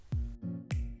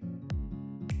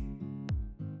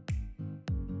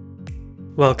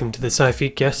Welcome to the Sci-Fi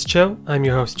Guest Show. I'm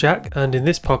your host Jack, and in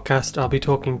this podcast I'll be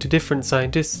talking to different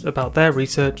scientists about their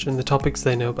research and the topics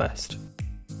they know best.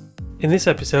 In this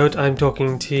episode I'm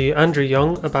talking to Andrew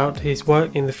Young about his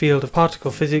work in the field of particle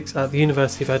physics at the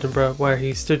University of Edinburgh, where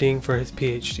he's studying for his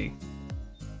PhD.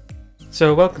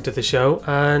 So welcome to the show,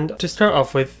 and to start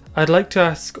off with, I'd like to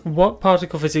ask what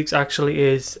particle physics actually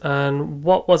is, and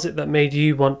what was it that made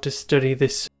you want to study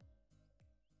this?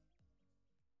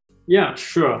 Yeah,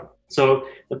 sure. So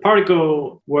the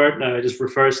particle word just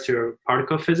refers to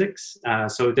particle physics.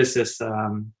 So this is,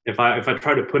 if I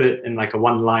try to put it in like a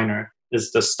one-liner,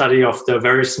 is the study of the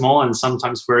very small and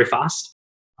sometimes very fast.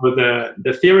 But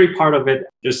the theory part of it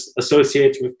just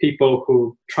associates with people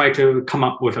who try to come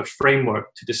up with a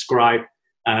framework to describe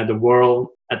the world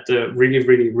at the really,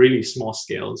 really, really small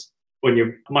scales. When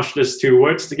you mush these two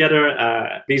words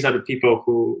together, these are the people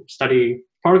who study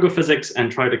particle physics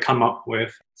and try to come up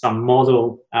with some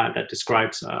model that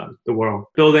describes the world,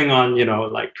 building on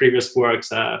like previous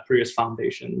works, previous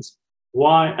foundations.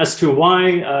 Why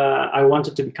I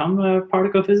wanted to become a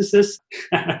particle physicist?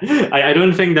 I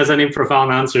don't think there's any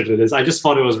profound answer to this. I just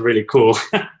thought it was really cool.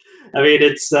 I mean,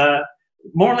 it's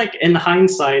more like in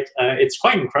hindsight, it's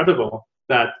quite incredible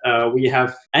that we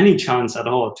have any chance at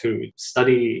all to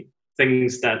study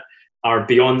things that are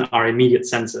beyond our immediate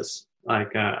senses.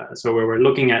 Like, so where we're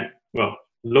looking at,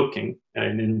 looking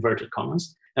in inverted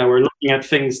commas, we're looking at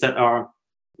things that are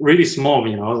really small,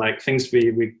 like things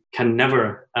we can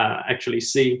never actually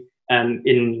see, and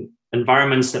in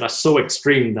environments that are so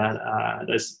extreme that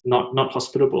that's not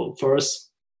hospitable for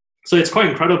us. So it's quite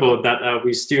incredible that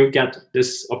we still get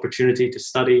this opportunity to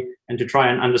study and to try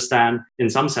and understand, in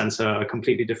some sense, a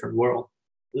completely different world.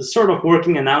 The sort of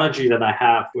working analogy that I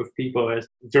have with people is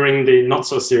during the not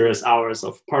so serious hours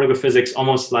of particle physics,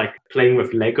 almost like playing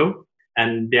with Lego.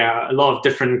 And there are a lot of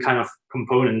different kind of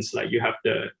components, like you have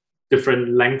the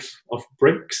different length of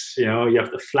bricks, you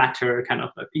have the flatter kind of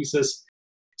pieces.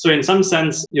 So in some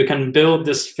sense, you can build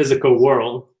this physical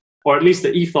world, or at least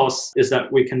the ethos is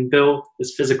that we can build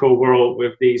this physical world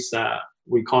with these,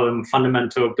 we call them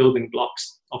fundamental building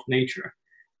blocks of nature.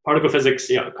 Particle physics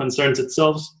concerns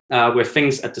itself with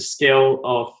things at the scale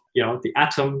of the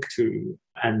atom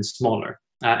and smaller.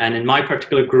 And in my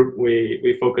particular group,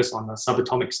 we focus on the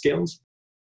subatomic scales.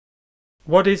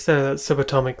 What is the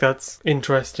subatomic that's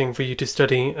interesting for you to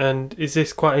study? And is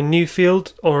this quite a new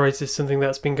field, or is this something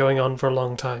that's been going on for a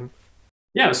long time?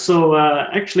 Yeah, so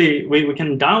actually we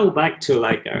can dial back to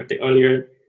like the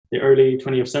early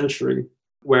 20th century,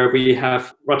 where we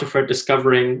have Rutherford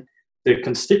discovering the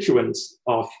constituents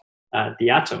of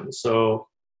the atom. So,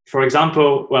 for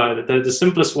example, the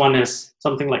simplest one is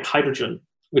something like hydrogen,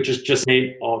 which is just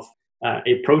made of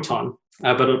a proton.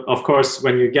 But of course,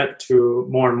 when you get to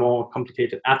more and more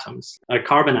complicated atoms, a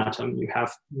carbon atom, you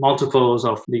have multiples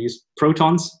of these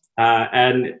protons.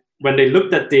 And when they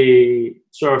looked at the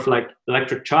sort of like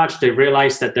electric charge, they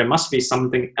realized that there must be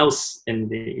something else in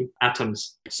the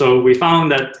atoms. So we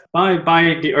found that by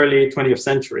the early 20th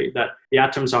century, that the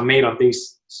atoms are made of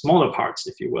these smaller parts,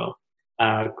 if you will,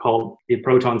 called the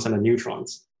protons and the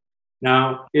neutrons.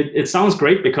 Now, it sounds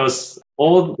great because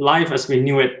all life as we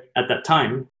knew it at that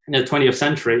time in the 20th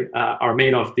century are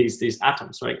made of these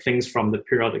atoms, right? Things from the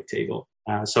periodic table.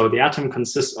 So the atom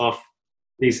consists of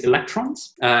these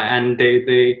electrons, and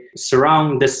they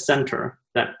surround this center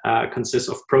that consists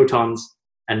of protons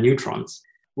and neutrons.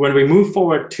 When we move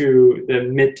forward to the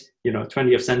mid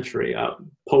 20th century,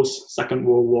 post Second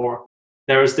World War,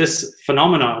 there is this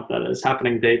phenomena that is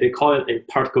happening. They call it a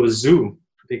particle zoo,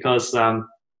 because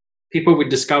people were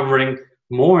discovering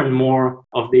more and more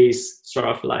of these sort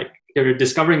of like, they're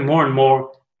discovering more and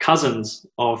more cousins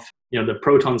of the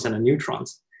protons and the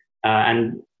neutrons.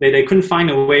 And they couldn't find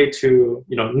a way to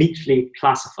neatly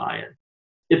classify it.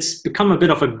 It's become a bit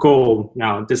of a goal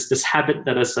now, this habit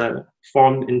that has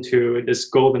formed into this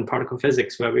goal in particle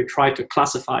physics, where we try to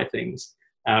classify things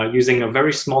using a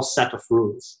very small set of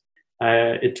rules.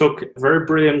 It took very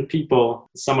brilliant people,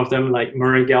 some of them like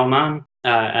Murray Gell-Mann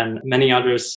and many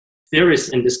others, theorists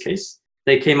in this case.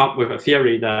 They came up with a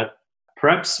theory that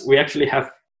perhaps we actually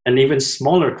have an even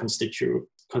smaller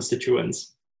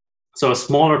constituents. So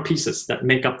smaller pieces that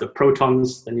make up the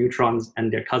protons, the neutrons,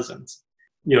 and their cousins.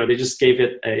 They just gave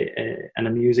it an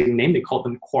amusing name. They called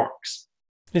them quarks.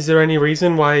 Is there any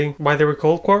reason why they were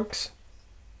called quarks?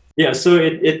 Yeah, so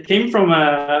it came from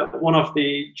one of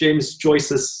the James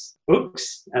Joyce's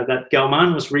books that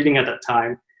Gell-Mann was reading at that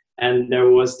time. And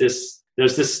there's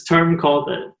this term called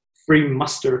the free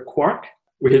muster quark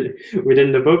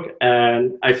within the book.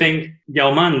 And I think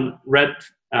Gell-Mann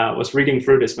was reading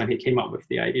through this when he came up with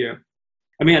the idea.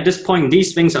 I mean, at this point,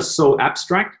 these things are so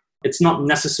abstract, it's not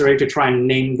necessary to try and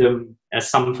name them as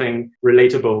something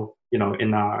relatable,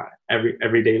 in our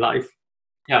everyday life.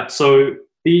 Yeah, so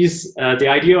the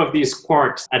idea of these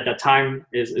quarks at that time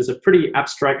is a pretty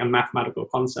abstract and mathematical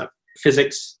concept.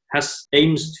 Physics has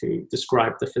aims to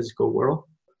describe the physical world.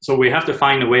 So we have to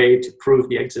find a way to prove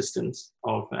the existence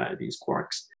of these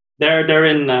quarks.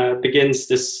 Therein begins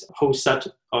this whole set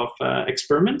of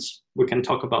experiments. We can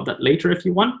talk about that later if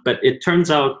you want, but it turns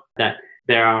out that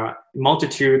there are a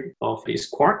multitude of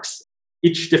these quarks.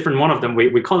 Each different one of them,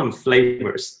 we call them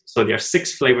flavors. So there are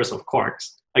 6 flavors of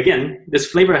quarks. Again, this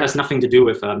flavor has nothing to do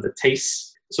with the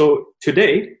taste. So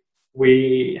today,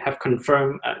 we have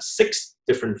confirmed 6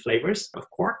 different flavors of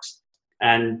quarks,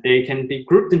 and they can be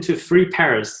grouped into 3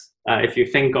 pairs if you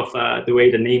think of the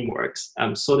way the name works.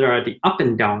 So there are the up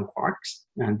and down quarks,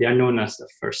 and they are known as the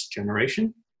first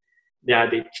generation. There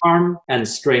are the charm and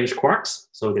strange quarks,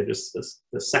 so they're just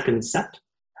the second set.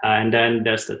 And then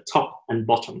there's the top and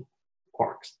bottom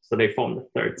quarks, so they form the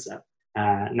third set.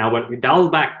 Now, when we dial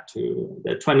back to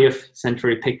the 20th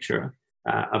century picture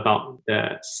about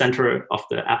the center of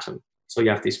the atom, so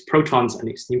you have these protons and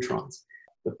these neutrons.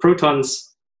 The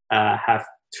protons have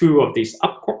 2 of these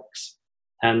up quarks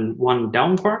and 1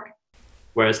 down quark,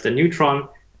 whereas the neutron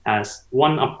has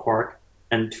 1 up quark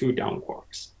and 2 down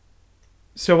quarks.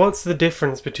 So what's the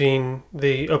difference between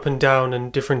the up and down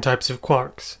and different types of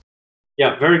quarks?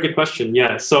 Yeah, very good question.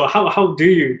 Yeah, so how do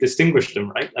you distinguish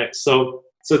them, right? So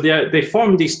they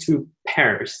form these 2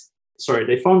 pairs. Sorry,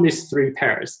 they form these 3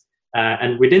 pairs.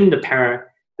 And within the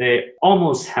pair, they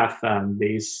almost have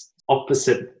these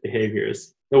opposite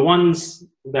behaviors. The ones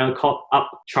that are called up,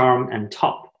 charm, and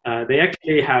top, they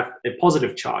actually have a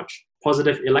positive charge,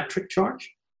 positive electric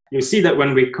charge. You see that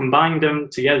when we combine them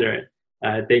together,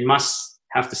 they must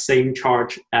have the same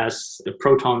charge as the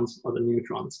protons or the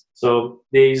neutrons. So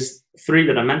these 3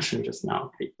 that I mentioned just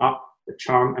now, the up, the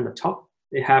charm, and the top,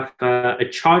 they have a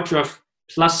charge of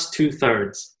plus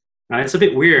 2/3. Now, it's a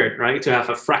bit weird, right, to have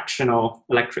a fractional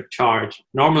electric charge.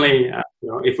 Normally,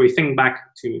 if we think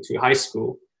back to high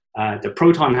school, the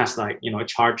proton has a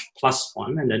charge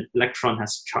 +1, and the electron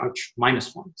has charge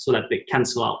 -1, so that they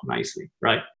cancel out nicely,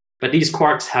 right? But these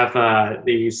quarks have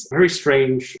these very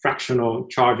strange fractional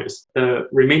charges. The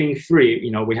remaining 3,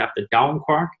 we have the down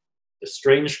quark, the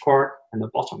strange quark, and the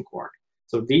bottom quark.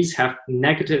 So these have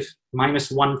negative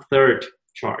 -1/3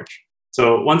 charge.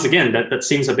 So once again, that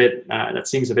seems a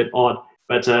bit odd.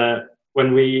 But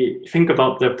when we think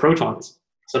about the protons,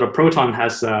 so the proton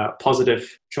has a positive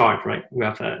charge, right? We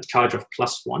have a charge of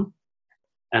 +1.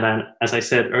 And then, as I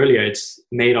said earlier, it's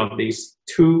made of these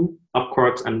 2 up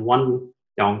quarks and 1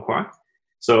 down quark.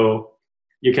 So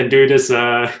you can do this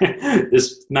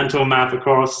this mental math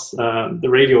across the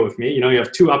radio with me. You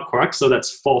have 2 up quarks, so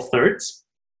that's 4/3.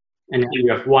 And then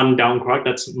you have 1 down quark,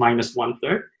 that's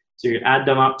 -1/3. So you add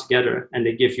them up together and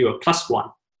they give you a +1.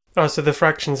 Oh, so the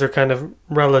fractions are kind of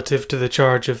relative to the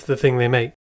charge of the thing they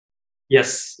make.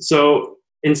 Yes. So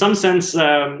in some sense,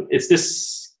 it's this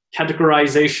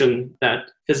categorization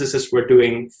that physicists were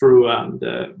doing through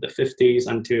the 50s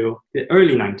until the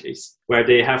early 90s, where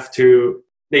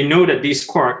they know that these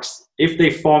quarks, if they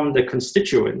form the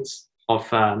constituents of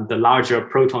the larger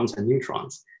protons and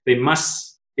neutrons, they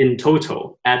must in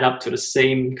total add up to the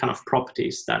same kind of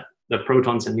properties that the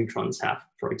protons and neutrons have,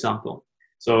 for example.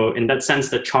 So in that sense,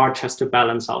 the charge has to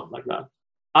balance out like that.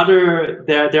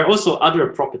 There are also other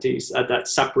properties that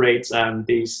separate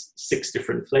these 6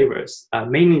 different flavors.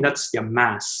 Mainly that's their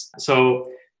mass. So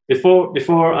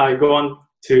before I go on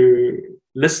to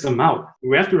list them out,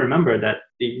 we have to remember that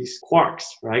these quarks,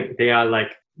 right?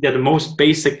 They're the most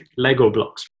basic Lego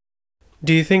blocks.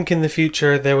 Do you think in the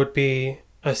future there would be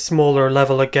a smaller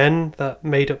level again that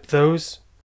made up those?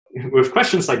 With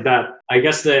questions like that, I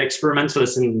guess the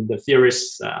experimentalists and the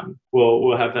theorists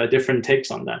will have different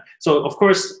takes on that. So, of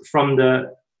course, from the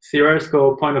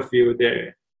theoretical point of view,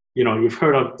 you've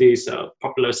heard of these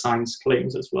popular science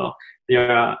claims as well.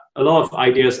 There are a lot of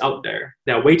ideas out there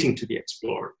that are waiting to be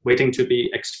explored, waiting to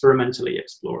be experimentally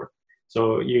explored.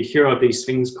 So you hear of these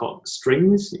things called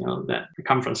strings, that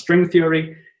come from string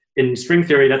theory. In string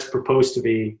theory, that's proposed to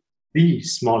be the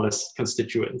smallest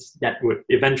constituents that would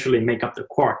eventually make up the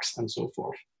quarks and so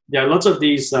forth. There are lots of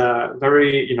these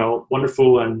very,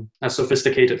 wonderful and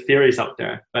sophisticated theories out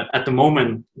there. But at the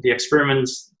moment, the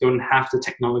experiments don't have the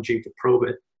technology to probe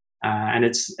it. And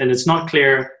it's not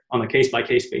clear on a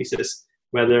case-by-case basis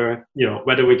whether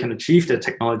we can achieve the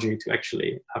technology to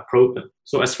actually probe them.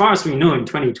 So as far as we know in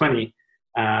 2020,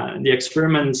 the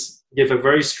experiments give a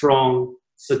very strong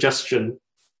suggestion.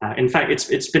 In fact,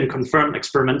 it's been confirmed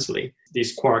experimentally.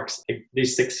 These quarks,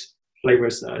 these 6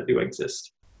 flavors do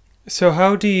exist. So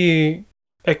how do you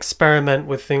experiment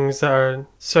with things that are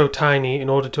so tiny in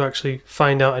order to actually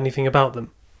find out anything about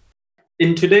them?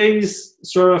 In today's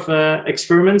sort of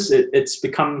experiments, it's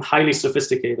become highly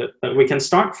sophisticated. But we can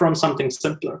start from something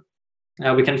simpler.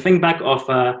 We can think back of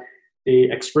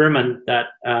the experiment that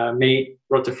made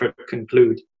Rutherford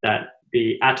conclude that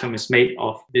the atom is made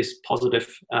of this positive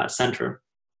center.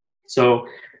 So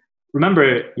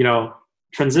remember,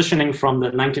 transitioning from the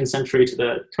 19th century to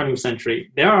the 20th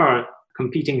century, there are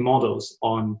competing models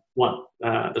on what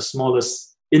the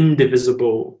smallest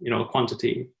indivisible,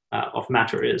 quantity of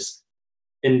matter is.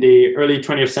 In the early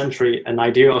 20th century, an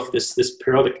idea of this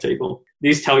periodic table.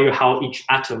 These tell you how each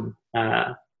atom,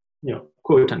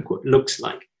 quote unquote, looks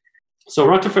like. So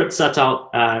Rutherford set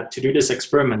out to do this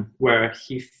experiment where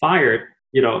he fired,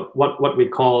 what we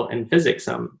call in physics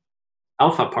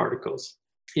alpha particles.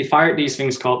 He fired these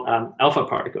things called alpha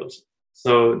particles.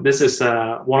 So this is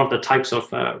one of the types of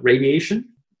radiation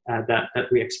that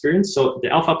we experience. So the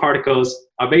alpha particles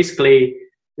are basically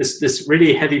this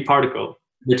really heavy particle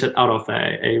emitted out of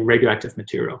a radioactive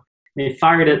material. They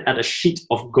fired it at a sheet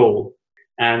of gold,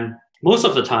 and most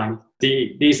of the time,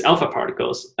 these alpha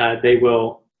particles they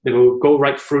will go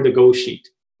right through the gold sheet,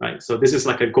 right? So this is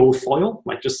like a gold foil,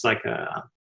 just like a.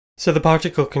 So the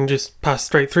particle can just pass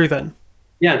straight through then.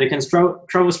 Yeah, they can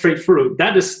travel straight through.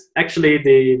 That is actually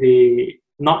the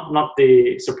not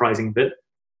the surprising bit.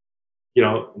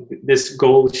 This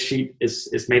gold sheet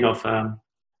is made of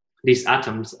these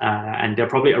atoms, and they're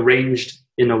probably arranged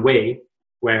in a way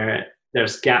where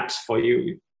there's gaps for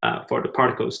the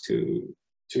particles to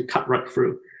cut right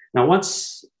through. Now,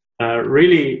 what's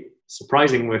really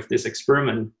surprising with this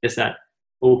experiment is that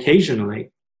occasionally,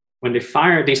 when they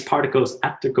fire these particles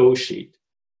at the gold sheet,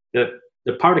 the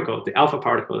alpha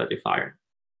particle that they fired,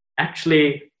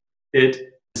 actually did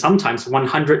sometimes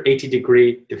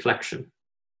 180-degree deflection,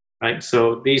 right?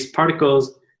 So these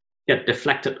particles get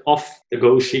deflected off the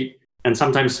gold sheet and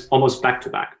sometimes almost back to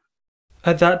back.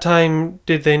 At that time,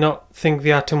 did they not think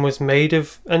the atom was made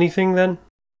of anything then?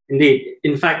 Indeed.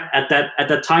 In fact, at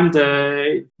that time,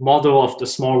 the model of the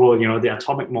small world, the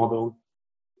atomic model,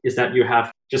 is that you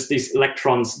have just these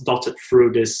electrons dotted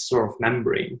through this sort of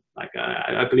membrane.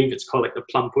 I believe it's called the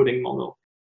plum pudding model.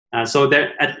 So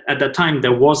there, at that time,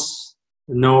 there was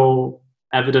no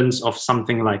evidence of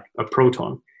something like a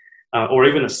proton or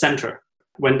even a center.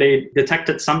 When they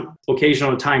detected some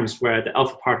occasional times where the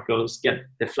alpha particles get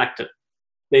deflected,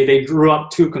 they drew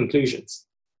up two conclusions.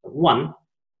 One,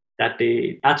 that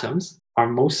the atoms are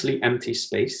mostly empty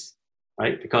space,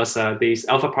 right? Because these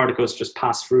alpha particles just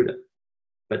pass through them.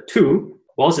 But two,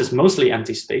 whilst it's mostly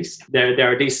empty space,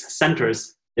 there are these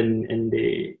centers in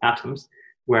the atoms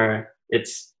where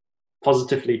it's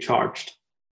positively charged.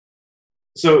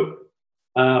 So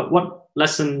what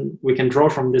lesson we can draw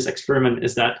from this experiment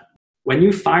is that when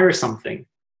you fire something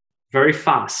very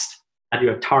fast at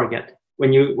your target,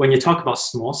 when you talk about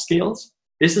small scales,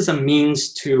 this is a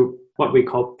means to what we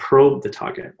call probe the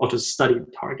target or to study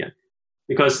the target.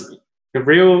 Because the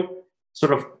real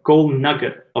sort of gold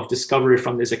nugget of discovery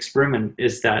from this experiment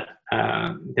is that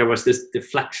there was this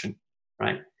deflection,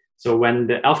 right? So when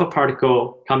the alpha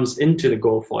particle comes into the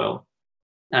gold foil,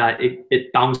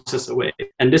 it bounces away.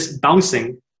 And this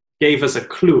bouncing gave us a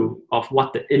clue of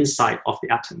what the inside of the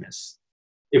atom is.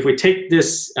 If we take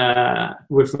this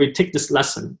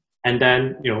lesson and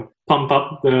then pump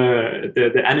up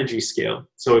the energy scale,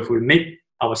 so if we make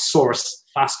our source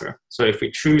faster, so if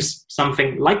we choose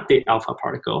something like the alpha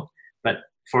particle, but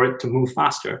for it to move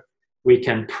faster, we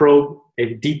can probe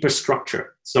a deeper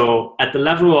structure. So at the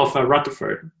level of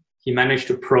Rutherford, he managed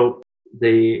to probe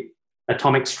the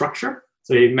atomic structure.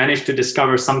 So he managed to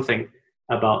discover something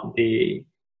about the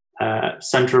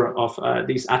center of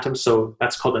these atoms. So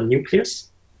that's called a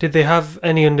nucleus. Did they have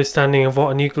any understanding of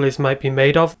what a nucleus might be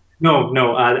made of?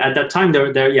 No. At that time,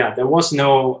 there was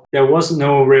no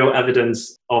real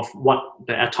evidence of what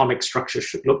the atomic structure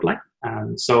should look like.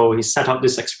 And so he set up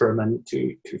this experiment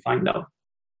to find out.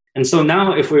 And so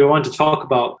now, if we want to talk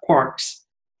about quarks,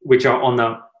 which are on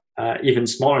a even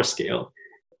smaller scale,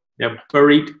 they're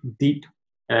buried deep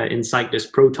inside this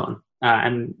proton.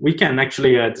 And we can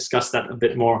actually discuss that a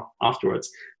bit more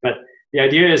afterwards. But the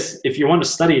idea is, if you want to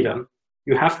study them,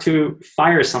 you have to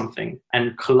fire something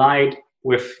and collide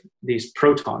with these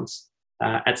protons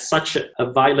at such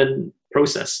a violent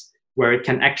process where it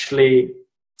can actually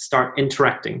start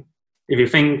interacting. If you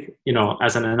think,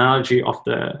 as an analogy of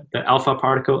the alpha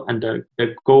particle and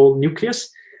the gold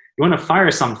nucleus, you want to fire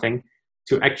something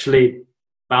to actually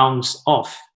bounce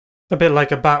off. A bit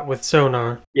like a bat with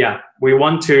sonar. Yeah, we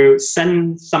want to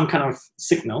send some kind of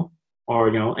signal or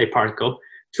a particle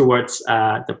towards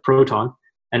the proton.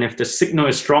 And if the signal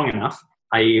is strong enough,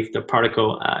 i.e., if the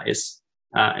particle is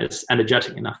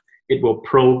energetic enough, it will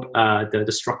probe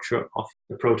the structure of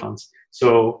the protons.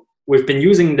 So we've been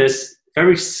using this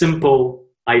very simple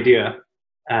idea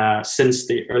since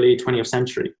the early 20th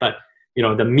century, but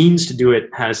the means to do it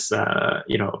has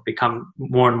become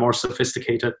more and more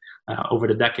sophisticated over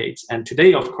the decades. And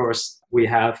today, of course, we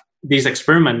have these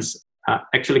experiments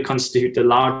actually constitute the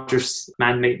largest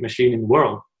man-made machine in the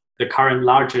world. The current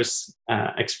largest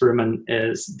experiment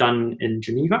is done in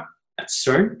Geneva at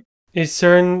CERN. Is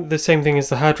CERN the same thing as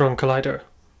the Hadron Collider?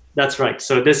 That's right.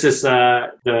 So this is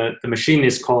the machine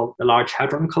is called the Large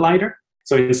Hadron Collider.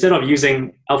 So instead of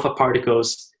using alpha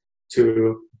particles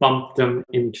to bump them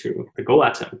into the Go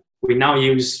atom, we now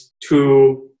use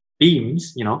two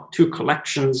beams, two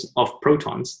collections of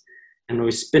protons, and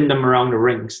we spin them around the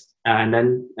rings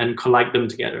and collide them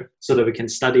together so that we can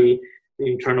study the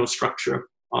internal structure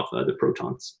of the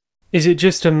protons. Is it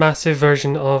just a massive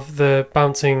version of the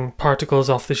bouncing particles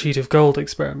off the sheet of gold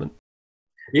experiment?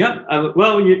 Yeah,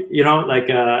 well,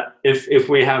 if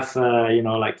we have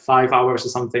 5 hours or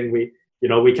something,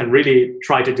 we can really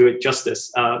try to do it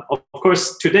justice. Of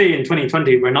course, today in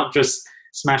 2020, we're not just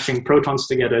smashing protons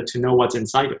together to know what's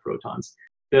inside the protons.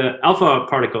 The alpha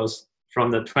particles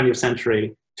from the 20th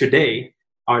century today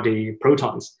are the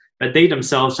protons, but they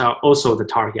themselves are also the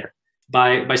target.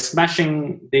 By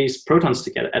smashing these protons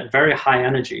together at very high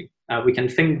energy, we can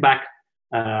think back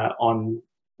on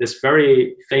this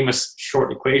very famous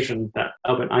short equation that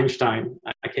Albert Einstein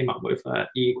came up with,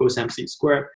 E = mc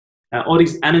squared. All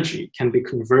this energy can be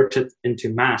converted into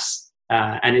mass,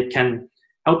 and it can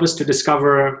help us to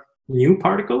discover new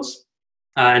particles.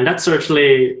 And that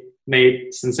certainly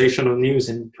made sensational news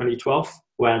in 2012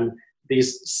 when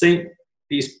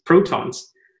these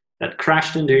protons that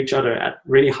crashed into each other at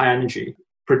really high energy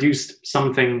produced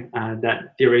something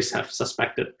that theorists have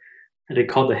suspected. They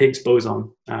called the Higgs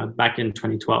boson back in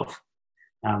 2012.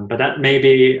 But that may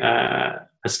be a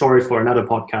story for another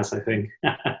podcast, I think.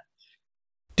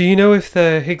 Do you know if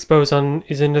the Higgs boson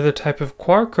is another type of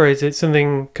quark, or is it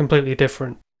something completely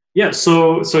different? Yeah,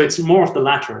 so it's more of the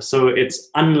latter. So it's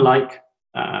unlike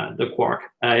the quark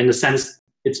in the sense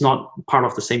it's not part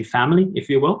of the same family, if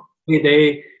you will.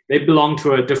 They belong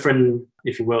to a different,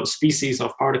 if you will, species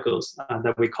of particles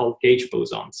that we call gauge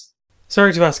bosons.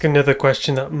 Sorry to ask another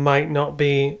question that might not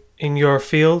be in your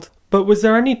field, but was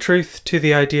there any truth to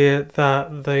the idea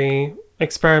that the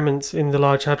experiments in the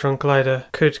Large Hadron Collider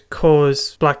could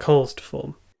cause black holes to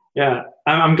form? Yeah,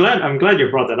 I'm glad you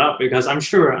brought that up, because I'm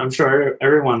sure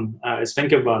everyone is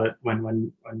thinking about it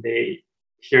when they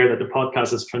hear that the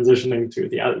podcast is transitioning to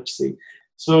the LHC.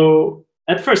 So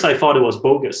at first I thought it was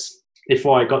bogus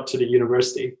before I got to the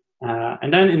university.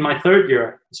 And then in my third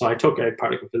year, so I took a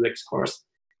particle physics course,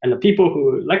 and the people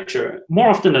who lecture, more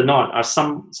often than not, are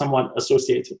somewhat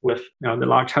associated with the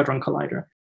Large Hadron Collider.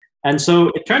 And so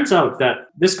it turns out that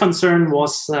this concern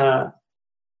was,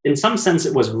 in some sense,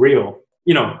 it was real.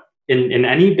 In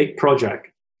any big project,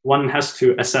 one has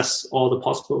to assess all the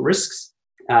possible risks,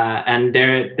 and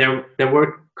there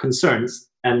were concerns,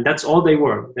 and that's all they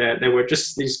were. There were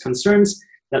just these concerns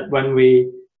that when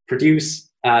we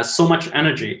produce so much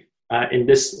energy in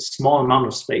this small amount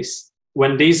of space,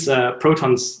 when these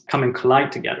protons come and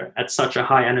collide together at such a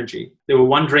high energy, they were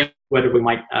wondering whether we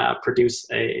might produce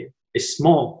a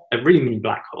really mini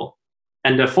black hole.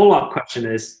 And the follow-up question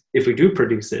is, if we do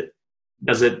produce it,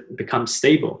 does it become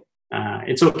stable?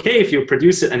 It's okay if you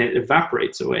produce it and it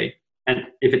evaporates away, and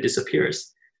if it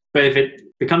disappears. But if it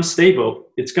becomes stable,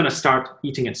 it's going to start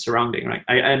eating its surrounding, right?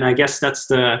 I guess that's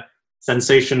the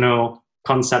sensational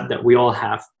concept that we all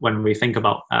have when we think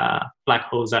about black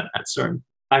holes at CERN.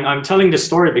 I'm telling this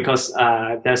story because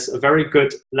there's a very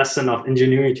good lesson of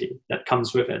ingenuity that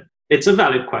comes with it. It's a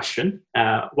valid question.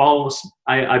 While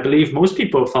I believe most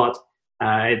people thought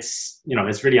it's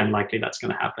really unlikely that's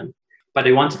going to happen, but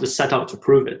they wanted to set out to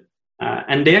prove it.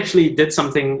 And they actually did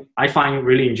something I find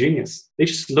really ingenious. They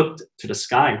just looked to the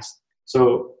skies.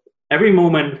 So every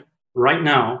moment right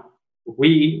now,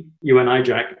 you and I,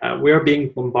 Jack, we are being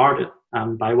bombarded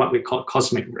by what we call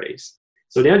cosmic rays.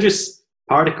 So they're just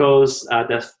particles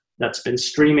that's been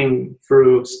streaming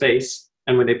through space.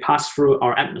 And when they pass through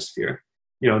our atmosphere,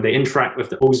 they interact with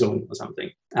the ozone or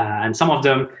something. And some of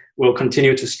them will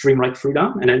continue to stream right through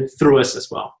them and then through us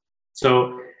as well.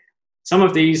 So some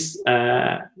of these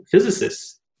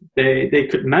physicists, they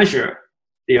could measure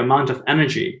the amount of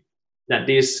energy that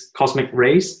these cosmic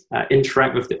rays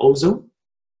interact with the ozone.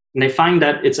 And they find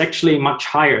that it's actually much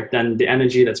higher than the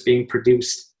energy that's being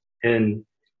produced in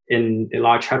the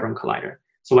Large Hadron Collider.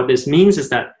 So what this means is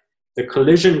that the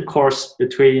collision course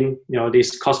between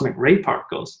these cosmic ray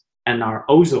particles and our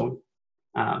ozone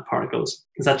particles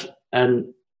is at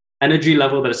an energy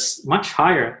level that is much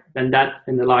higher than that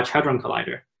in the Large Hadron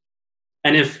Collider.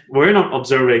 And if we're not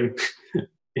observing,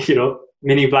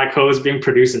 mini black holes being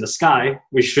produced in the sky,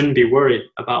 we shouldn't be worried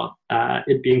about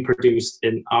it being produced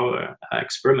in our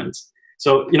experiments.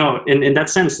 So, in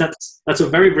that sense, that's a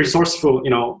very resourceful,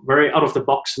 very out of the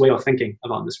box way of thinking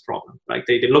about this problem. Like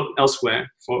they look elsewhere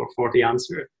for the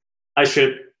answer. I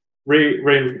should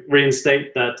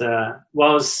reinstate that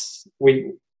whilst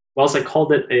I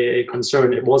called it a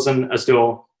concern, it wasn't as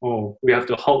though, we have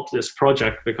to halt this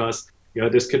project because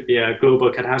this could be a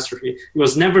global catastrophe. It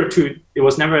was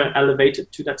never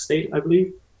elevated to that state, I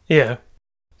believe. Yeah.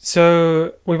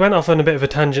 So we went off on a bit of a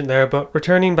tangent there, but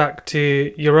returning back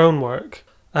to your own work,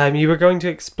 you were going to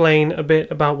explain a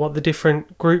bit about what the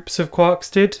different groups of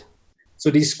quarks did. So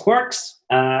these quarks,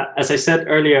 as I said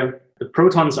earlier, the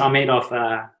protons are made of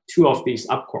two of these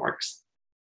up quarks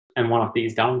and one of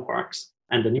these down quarks.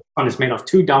 And the neutron is made of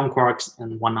two down quarks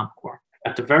and one up quark.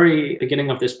 At the very beginning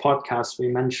of this podcast, we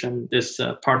mentioned this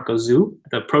particle zoo.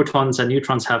 The protons and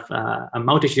neutrons have a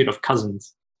multitude of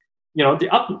cousins. The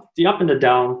up and the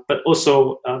down, but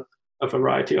also a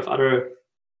variety of other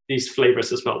these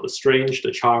flavors as well, the strange,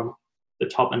 the charm, the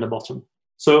top and the bottom.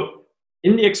 So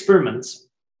in the experiments,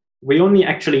 we only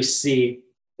actually see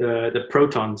the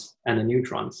protons and the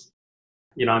neutrons.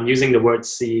 I'm using the word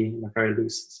see in a very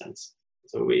loose sense.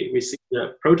 So we see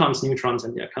the protons, neutrons,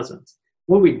 and their cousins.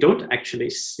 What we don't actually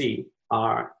see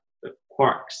are the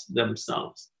quarks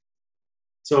themselves.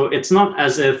 So it's not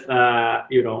as if,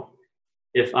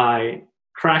 if I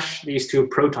crash these two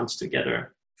protons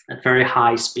together at very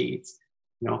high speeds,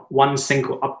 one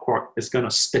single up quark is going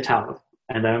to spit out,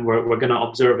 and then we're going to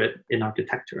observe it in our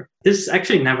detector. This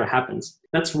actually never happens.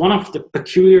 That's one of the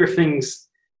peculiar things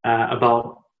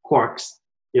about quarks.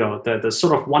 The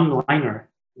sort of one-liner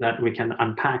that we can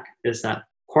unpack is that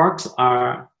quarks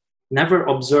are never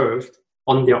observed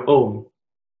on their own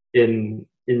in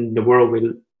the world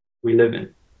we live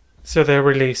in. So they're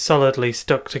really solidly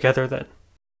stuck together then?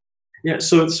 Yeah,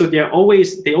 so they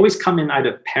always come in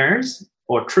either pairs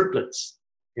or triplets.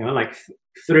 Like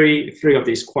three of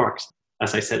these quarks,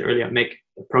 as I said earlier, make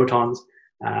the protons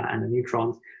and the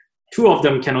neutrons. Two of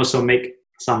them can also make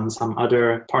some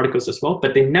other particles as well,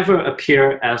 but they never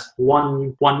appear as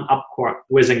one up quark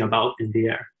whizzing about in the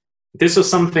air. This was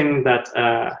something that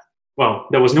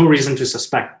there was no reason to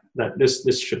suspect that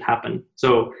this should happen.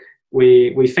 So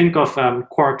we think of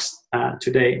quarks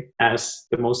today as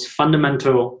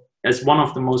one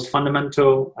of the most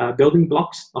fundamental building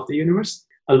blocks of the universe,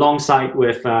 alongside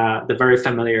with the very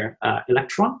familiar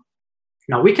electron.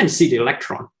 Now we can see the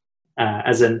electron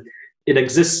as in it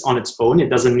exists on its own. It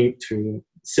doesn't need to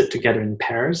sit together in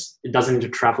pairs. It doesn't need to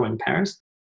travel in pairs.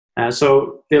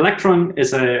 So the electron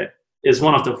is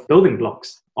one of the building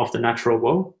blocks of the natural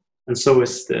world, and so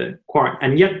is the quark.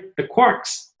 And yet the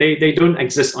quarks, they don't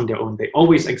exist on their own. They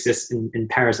always exist in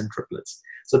pairs and triplets.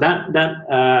 So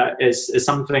that is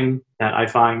something that I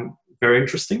find very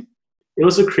interesting. It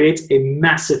also creates a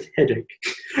massive headache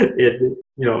in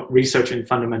research in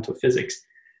fundamental physics.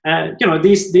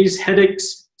 These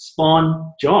headaches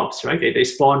spawn jobs, right? They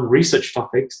spawn research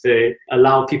topics. They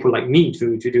allow people like me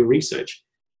to do research.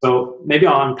 So maybe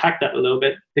I'll unpack that a little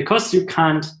bit. Because you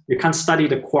can't study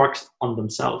the quarks on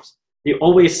themselves. You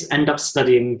always end up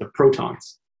studying the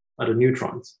protons or the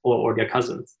neutrons or their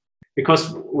cousins.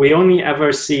 Because we only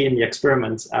ever see in the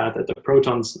experiments the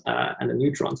protons and the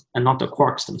neutrons and not the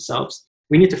quarks themselves.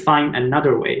 We need to find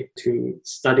another way to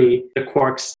study the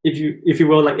quarks, if you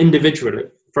will, like individually.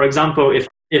 For example,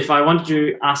 if I wanted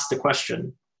to ask the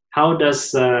question, how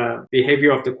does the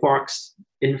behavior of the quarks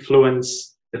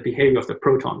influence the behavior of the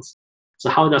protons? So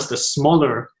how does the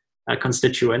smaller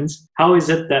constituents, how is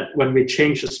it that when we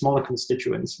change the smaller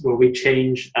constituents, will we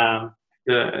change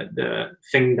the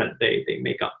thing that they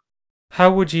make up?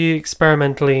 How would you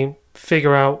experimentally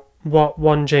figure out what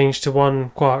one change to one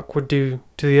quark would do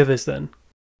to the others then?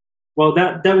 Well,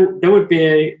 that would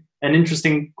be an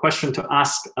interesting question to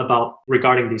ask about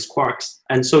regarding these quarks.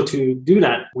 And so to do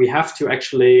that, we have to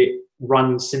actually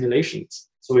run simulations.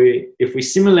 So if we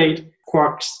simulate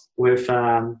quarks with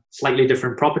slightly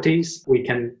different properties, we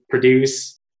can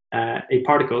produce a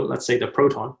particle, let's say the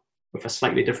proton, with a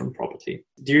slightly different property.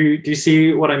 Do you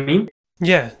see what I mean?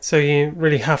 Yeah, so you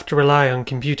really have to rely on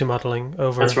computer modeling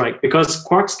over... That's right, because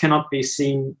quarks cannot be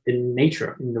seen in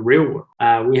nature, in the real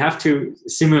world. We have to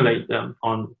simulate them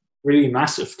on really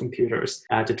massive computers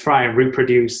to try and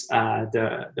reproduce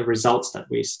the results that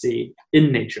we see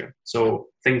in nature. So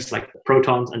things like the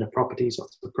protons and the properties of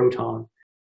the proton,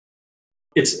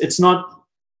 it's not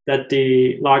that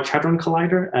the Large Hadron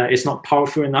Collider is not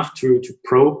powerful enough to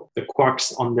probe the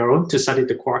quarks on their own, to study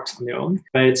the quarks on their own.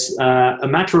 But it's a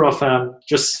matter of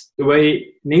just the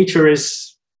way nature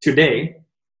is today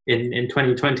in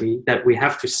 2020, that we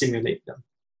have to simulate them.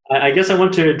 I guess I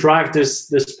want to drive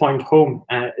this point home.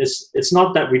 It's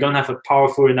not that we don't have a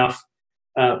powerful enough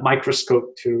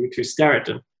microscope to stare at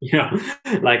them.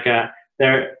 Like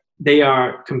they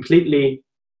are completely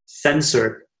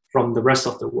censored from the rest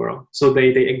of the world. So they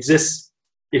exist,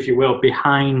 if you will,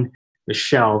 behind the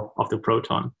shell of the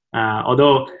proton.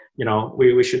 Although,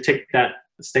 we should take that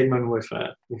statement with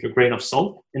a grain of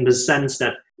salt, in the sense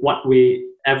that what we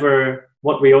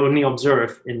only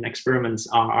observe in experiments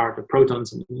are the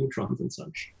protons and the neutrons and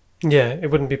such. Yeah, it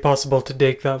wouldn't be possible to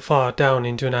dig that far down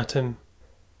into an atom.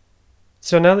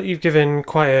 So now that you've given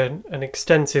quite an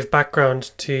extensive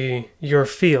background to your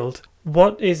field,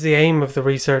 what is the aim of the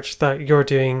research that you're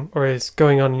doing or is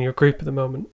going on in your group at the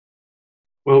moment?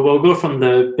 Well, we'll go from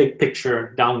the big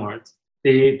picture downwards.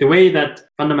 The way that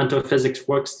fundamental physics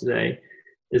works today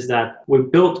is that we're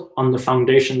built on the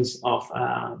foundations of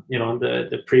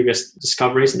the previous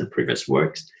discoveries and the previous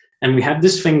works, and we have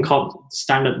this thing called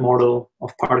Standard Model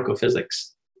of Particle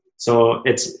Physics. So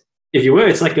it's, if you will,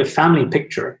 it's like a family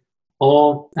picture,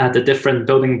 all the different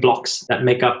building blocks that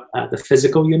make up the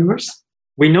physical universe.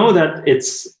 We know that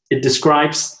it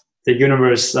describes the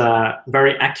universe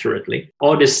very accurately.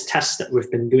 All these tests that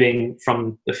we've been doing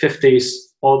from the 50s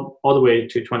all the way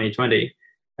to 2020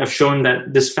 have shown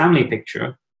that this family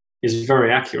picture is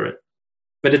very accurate.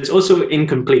 But it's also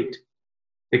incomplete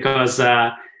because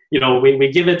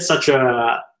we give it such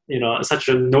a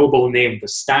noble name, the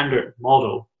Standard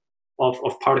Model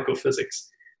of particle physics,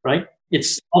 right?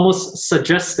 It's almost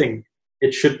suggesting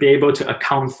it should be able to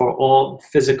account for all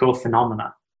physical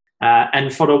phenomena.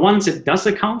 And for the ones it does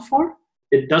account for,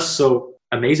 it does so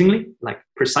amazingly, like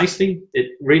precisely.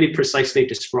 It really precisely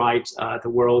describes the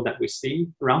world that we see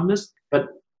around us. But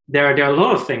there are a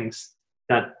lot of things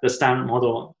that the Standard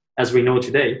Model, as we know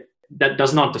today, that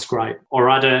does not describe, or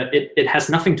rather, it has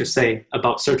nothing to say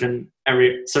about certain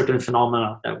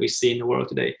phenomena that we see in the world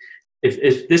today.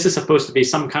 If this is supposed to be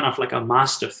some kind of like a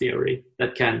master theory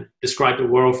that can describe the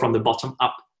world from the bottom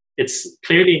up, it's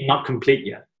clearly not complete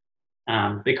yet,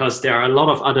 because there are a lot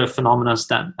of other phenomena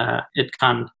that it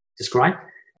can't describe.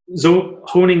 So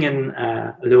honing in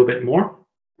a little bit more,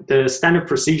 the standard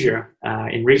procedure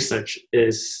in research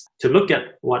is to look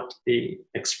at what the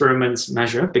experiments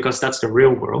measure, because that's the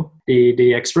real world.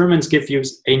 The experiments give you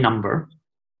a number,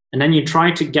 and then you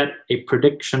try to get a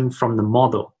prediction from the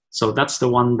model. So that's the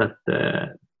one that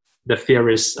the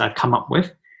theorists come up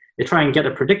with. They try and get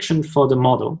a prediction for the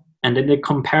model, and then they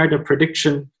compare the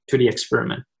prediction to the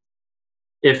experiment.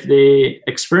 If the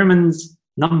experiment's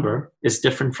number is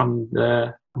different from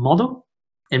the model,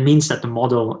 it means that the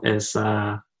model is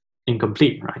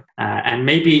incomplete, right? And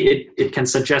maybe it can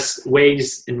suggest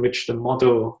ways in which the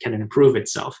model can improve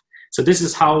itself. So this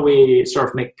is how we sort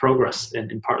of make progress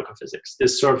in particle physics.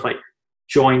 This sort of like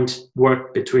joint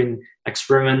work between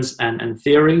experiments and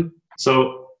theory.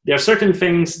 So there are certain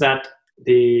things that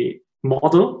the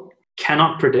model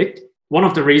cannot predict. One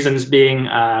of the reasons being,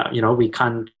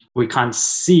 we can't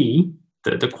see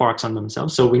the quarks on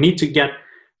themselves. So we need to get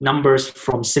numbers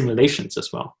from simulations as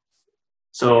well.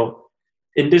 So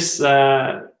in this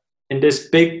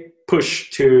big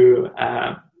push to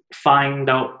find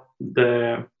out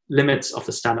the limits of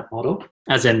the Standard Model,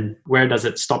 as in where does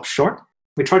it stop short,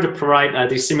 we try to provide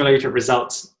these simulated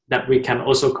results that we can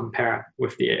also compare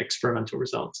with the experimental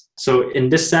results. So in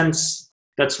this sense,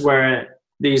 that's where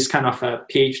these kind of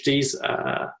PhDs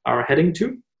are heading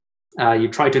to. You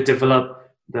try to develop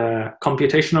the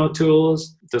computational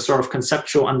tools, the sort of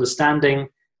conceptual understanding,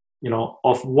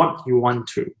 of what you want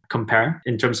to compare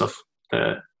in terms of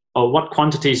or what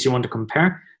quantities you want to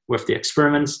compare with the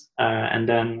experiments, and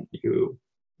then you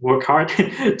work hard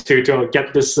to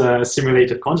get this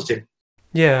simulated quantity.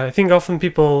 Yeah, I think often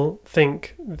people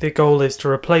think the goal is to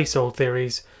replace old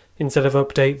theories instead of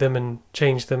update them and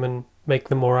change them and make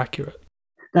them more accurate.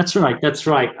 That's right.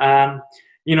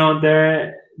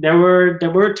 There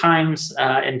were times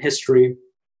in history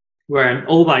where an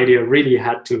old idea really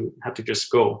had to just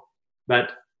go.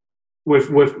 But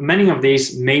with many of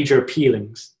these major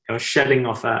peelings, shedding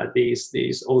of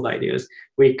these old ideas,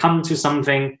 we come to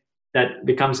something that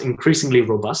becomes increasingly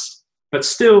robust, but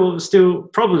still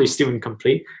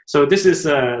incomplete. So this is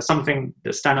something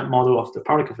the Standard Model of the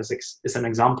particle physics is an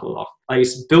example of.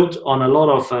 It's built on a lot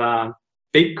of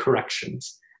big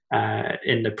corrections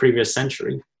in the previous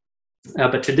century.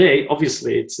 But today,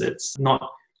 obviously, it's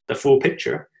not the full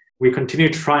picture. we continue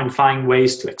to try and find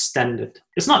ways to extend it.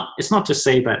 It's not to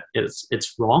say that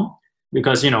it's wrong,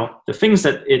 because the things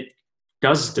that it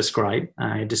does describe,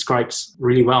 it describes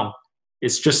really well.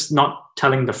 It's just not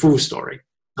telling the full story.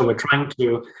 So we're trying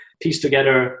to piece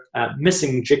together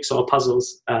missing jigsaw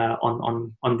puzzles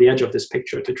on the edge of this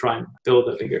picture to try and build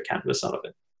a bigger canvas out of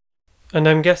it. And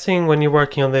I'm guessing when you're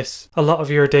working on this, a lot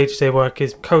of your day-to-day work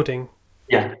is coding.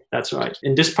 Yeah, that's right.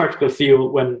 In this particular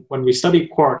field, when we study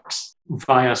quarks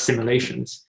via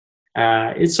simulations,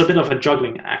 it's a bit of a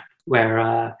juggling act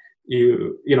where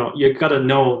you got to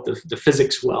know the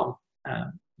physics well.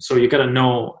 So you got to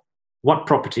know what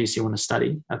properties you want to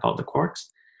study about the quarks.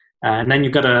 And then you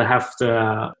got to have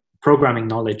the programming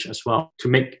knowledge as well to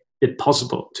make it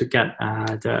possible to get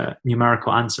the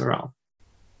numerical answer out.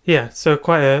 Yeah, so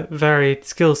quite a varied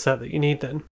skill set that you need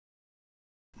then.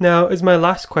 Now, as my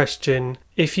last question,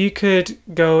 if you could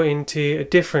go into a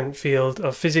different field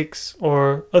of physics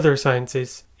or other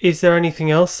sciences, is there anything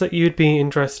else that you'd be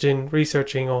interested in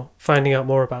researching or finding out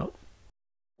more about?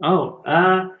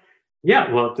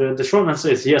 Yeah, well, the short answer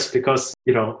is yes, because,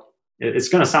 it's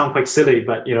going to sound quite silly,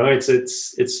 but,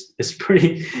 it's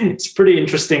pretty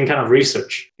interesting kind of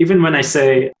research. Even when I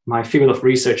say my field of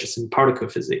research is in particle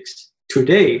physics,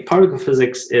 today, particle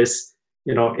physics is,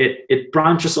 it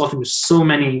branches off into so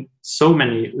many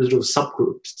little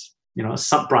subgroups,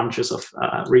 sub-branches of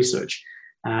research.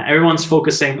 Everyone's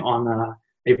focusing on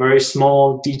a very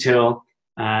small detail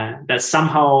that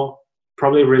somehow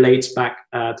probably relates back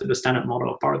to the standard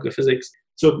model of particle physics.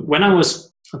 So when I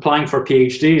was applying for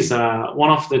PhDs,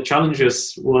 one of the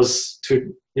challenges was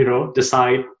to,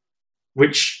 decide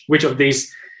which of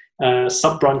these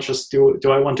sub-branches do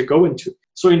I want to go into.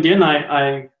 So in the end,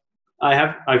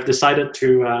 I've decided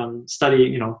to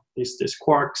study, these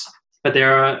quarks, but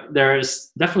there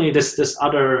is definitely this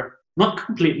other, not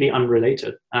completely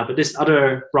unrelated, but this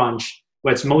other branch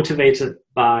where it's motivated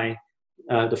by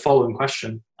the following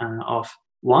question of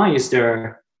why is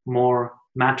there more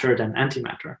matter than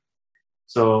antimatter?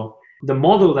 So the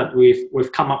model that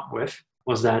we've come up with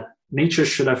was that nature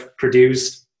should have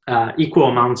produced equal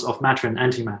amounts of matter and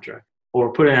antimatter,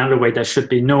 or put it another way, there should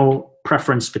be no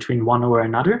preference between one or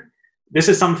another. This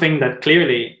is something that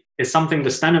clearly is something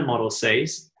the standard model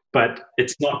says, but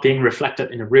it's not being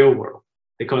reflected in the real world,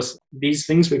 because these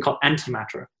things we call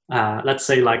antimatter, let's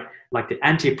say like the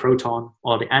antiproton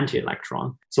or the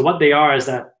anti-electron. So what they are is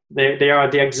that they are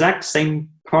the exact same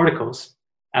particles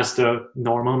as the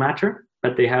normal matter,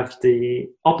 but they have the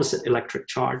opposite electric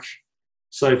charge.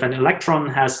 So if an electron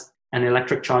has an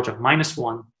electric charge of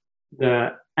 -1,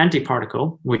 the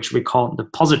antiparticle, which we call the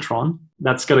positron,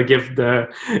 that's going to give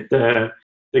the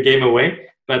game away,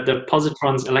 but the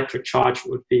positron's electric charge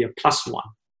would be a +1.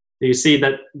 You see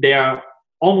that they are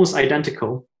almost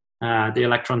identical, the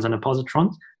electrons and the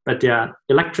positrons, but their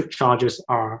electric charges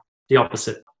are the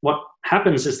opposite. What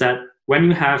happens is that when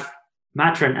you have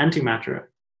matter and antimatter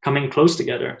coming close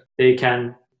together,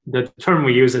 the term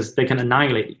we use is they can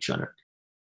annihilate each other.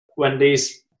 When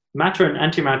these matter and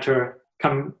antimatter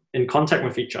come in contact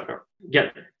with each other,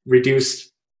 get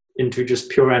reduced into just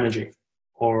pure energy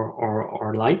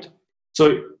or light. So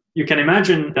you can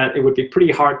imagine that it would be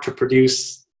pretty hard to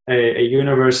produce a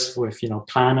universe with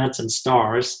planets and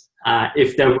stars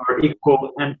if there were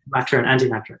equal matter and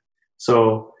antimatter.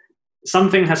 So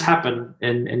something has happened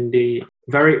in the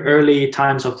very early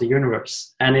times of the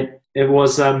universe, and it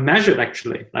was measured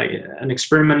actually. Like an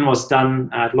experiment was done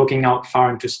looking out far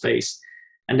into space,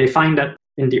 and they find that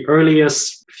in the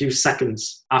earliest few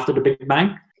seconds after the Big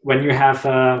Bang, when you have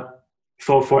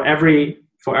for every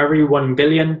 1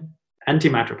 billion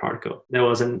antimatter particle, there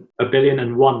was a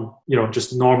 1,000,000,001,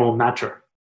 just normal matter.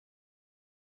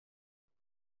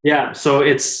 Yeah, so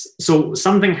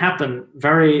something happened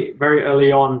very, very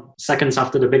early on, seconds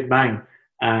after the Big Bang,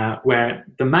 where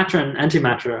the matter and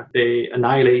antimatter, they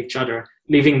annihilate each other,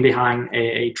 leaving behind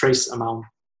a trace amount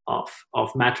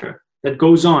of matter that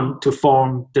goes on to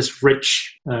form this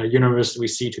rich universe we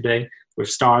see today with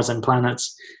stars and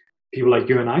planets, people like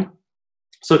you and I.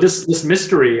 So this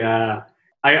mystery,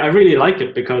 I really like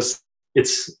it because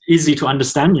it's easy to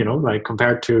understand, like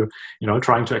compared to,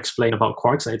 trying to explain about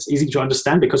quarks. It's easy to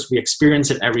understand because we experience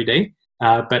it every day,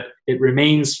 but it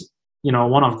remains,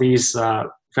 one of these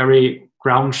very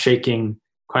ground-shaking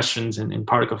questions in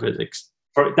particle physics.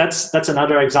 That's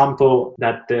another example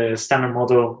that the standard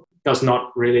model does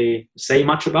not really say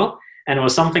much about, and it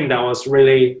was something that I was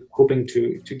really hoping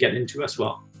to get into as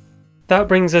well. That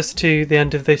brings us to the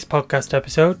end of this podcast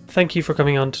episode. Thank you for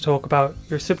coming on to talk about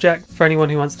your subject. For anyone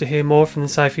who wants to hear more from the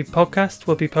SciFeed podcast,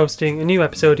 we'll be posting a new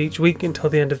episode each week until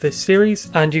the end of this series,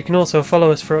 and you can also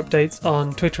follow us for updates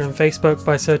on Twitter and Facebook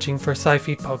by searching for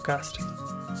SciFeed podcast.